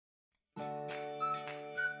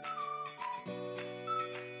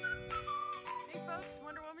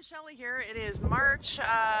WonderWoman Shelley here. It is March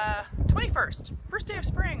 21st, first day of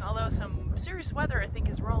spring, although some serious weather I think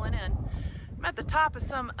is rolling in. I'm at the top of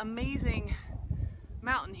some amazing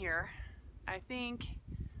mountain here. I think,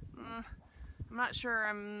 I'm not sure,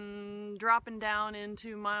 I'm dropping down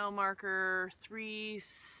into mile marker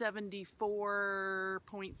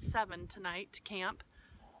 374.7 tonight to camp.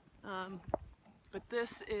 But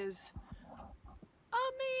this is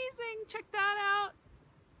amazing, check that out.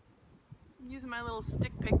 I'm using my little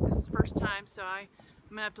stick pick. This is the first time, so I'm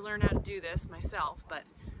gonna have to learn how to do this myself, but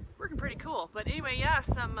working pretty cool. But anyway, yeah,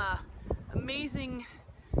 some amazing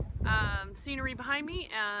scenery behind me,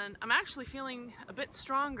 and I'm actually feeling a bit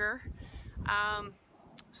stronger.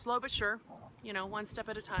 Slow but sure, you know, one step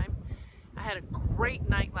at a time. I had a great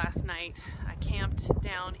night last night. I camped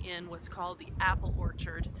down in what's called the apple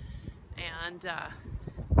orchard, and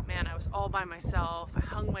man, I was all by myself. I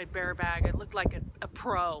hung my bear bag. I looked like a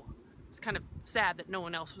pro. It's kind of sad that no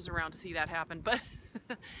one else was around to see that happen, but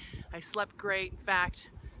I slept great. In fact,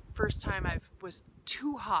 first time I was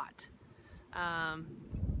too hot. I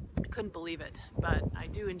couldn't believe it, but I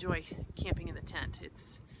do enjoy camping in the tent.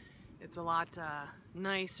 It's a lot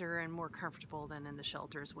nicer and more comfortable than in the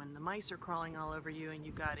shelters when the mice are crawling all over you and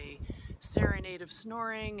you've got a serenade of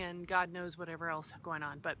snoring and God knows whatever else going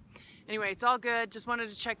on. But anyway, it's all good. Just wanted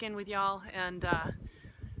to check in with y'all, and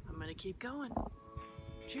I'm gonna keep going.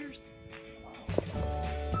 Cheers.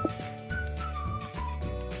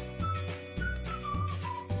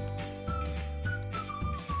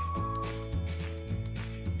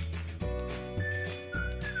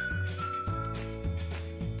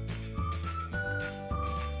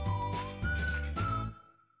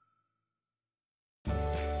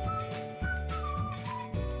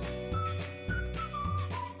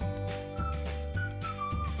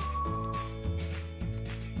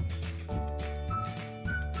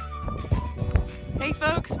 Hey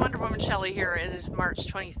folks, WonderWoman Shelley here. It is March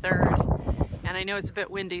 23rd, and I know it's a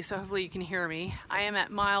bit windy, so hopefully you can hear me. I am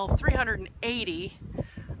at mile 380.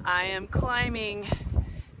 I am climbing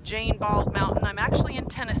Jane Bald Mountain. I'm actually in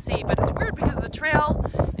Tennessee, but it's weird because the trail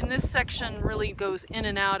in this section really goes in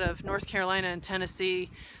and out of North Carolina and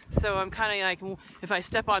Tennessee. So I'm kind of like, if I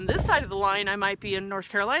step on this side of the line, I might be in North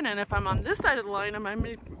Carolina, and if I'm on this side of the line, I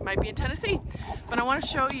might be in Tennessee. But I want to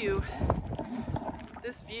show you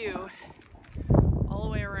this view. All the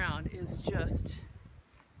way around is just,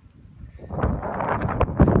 I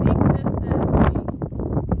think this is the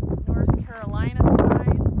North Carolina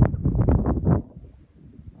side,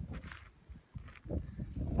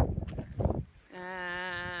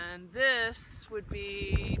 and this would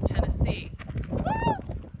be Tennessee.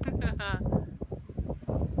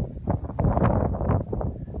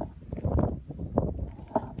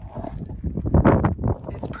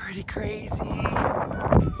 It's pretty crazy.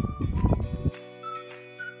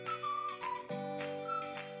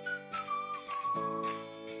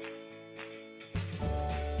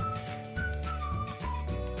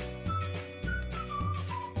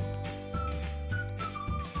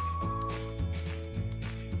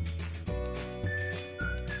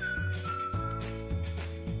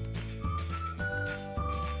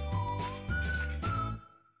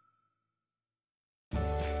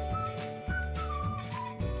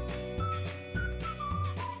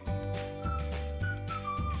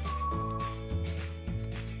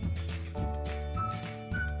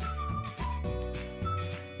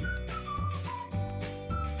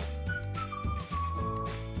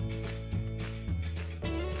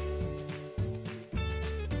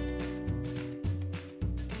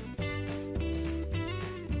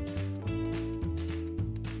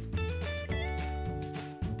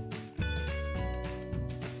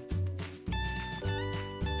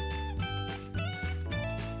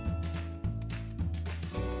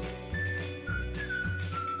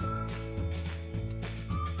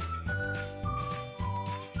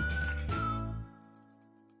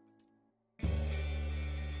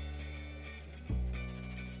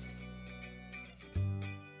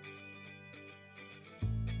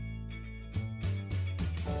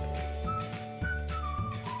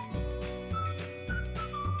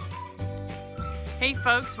 Hey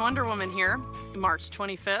folks, WonderWoman here, March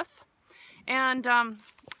 25th, and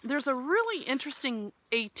there's a really interesting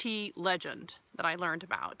AT legend that I learned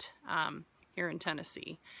about here in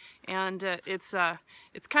Tennessee, and it's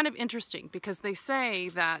kind of interesting because they say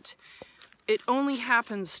that it only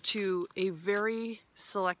happens to a very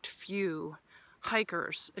select few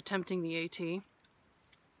hikers attempting the AT,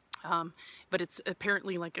 but it's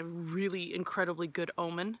apparently like a really incredibly good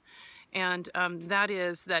omen. And that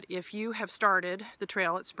is that if you have started the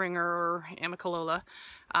trail at Springer or Amicalola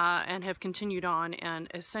and have continued on and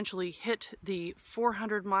essentially hit the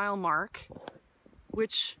 400-mile mark,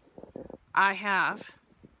 which I have,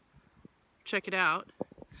 check it out,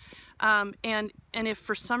 and if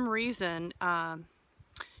for some reason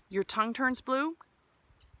your tongue turns blue,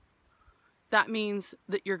 that means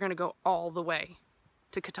that you're going to go all the way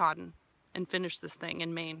to Katahdin and finish this thing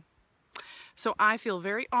in Maine. So I feel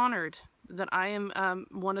very honored that I am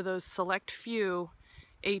one of those select few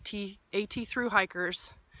AT through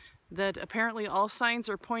hikers that apparently all signs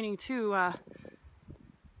are pointing to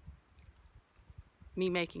me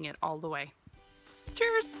making it all the way.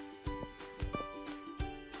 Cheers!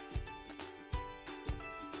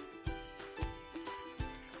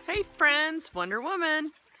 Hey friends, Wonder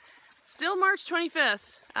Woman. Still March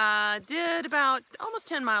 25th. Did about almost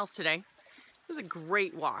 10 miles today. It was a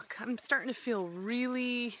great walk. I'm starting to feel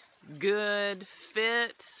really good,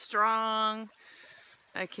 fit, strong.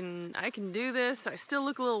 I can do this. I still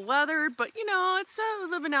look a little weathered, but you know, it's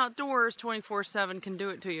living outdoors 24/7 can do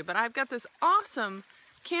it to you. But I've got this awesome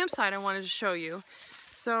campsite I wanted to show you.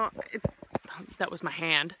 So that was my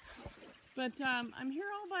hand. But I'm here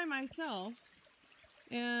all by myself,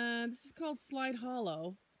 and this is called Slide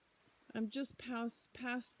Hollow. I'm just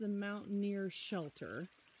past the Mountaineer Shelter.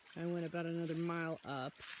 I went about another mile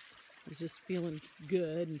up. I was just feeling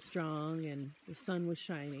good and strong, and the sun was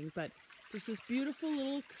shining. But there's this beautiful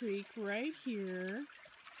little creek right here.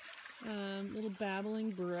 Little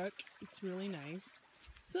babbling brook. It's really nice.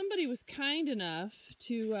 Somebody was kind enough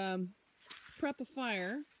to prep a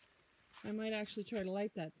fire. I might actually try to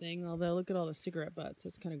light that thing, although look at all the cigarette butts.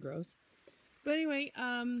 That's kind of gross. But anyway,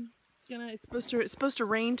 it's supposed to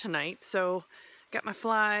rain tonight, so got my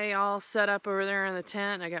fly all set up over there in the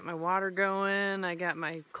tent. I got my water going. I got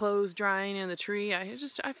my clothes drying in the tree.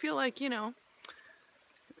 I feel like, you know,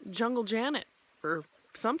 Jungle Janet or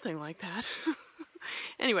something like that.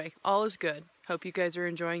 Anyway, all is good. Hope you guys are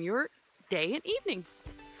enjoying your day and evening.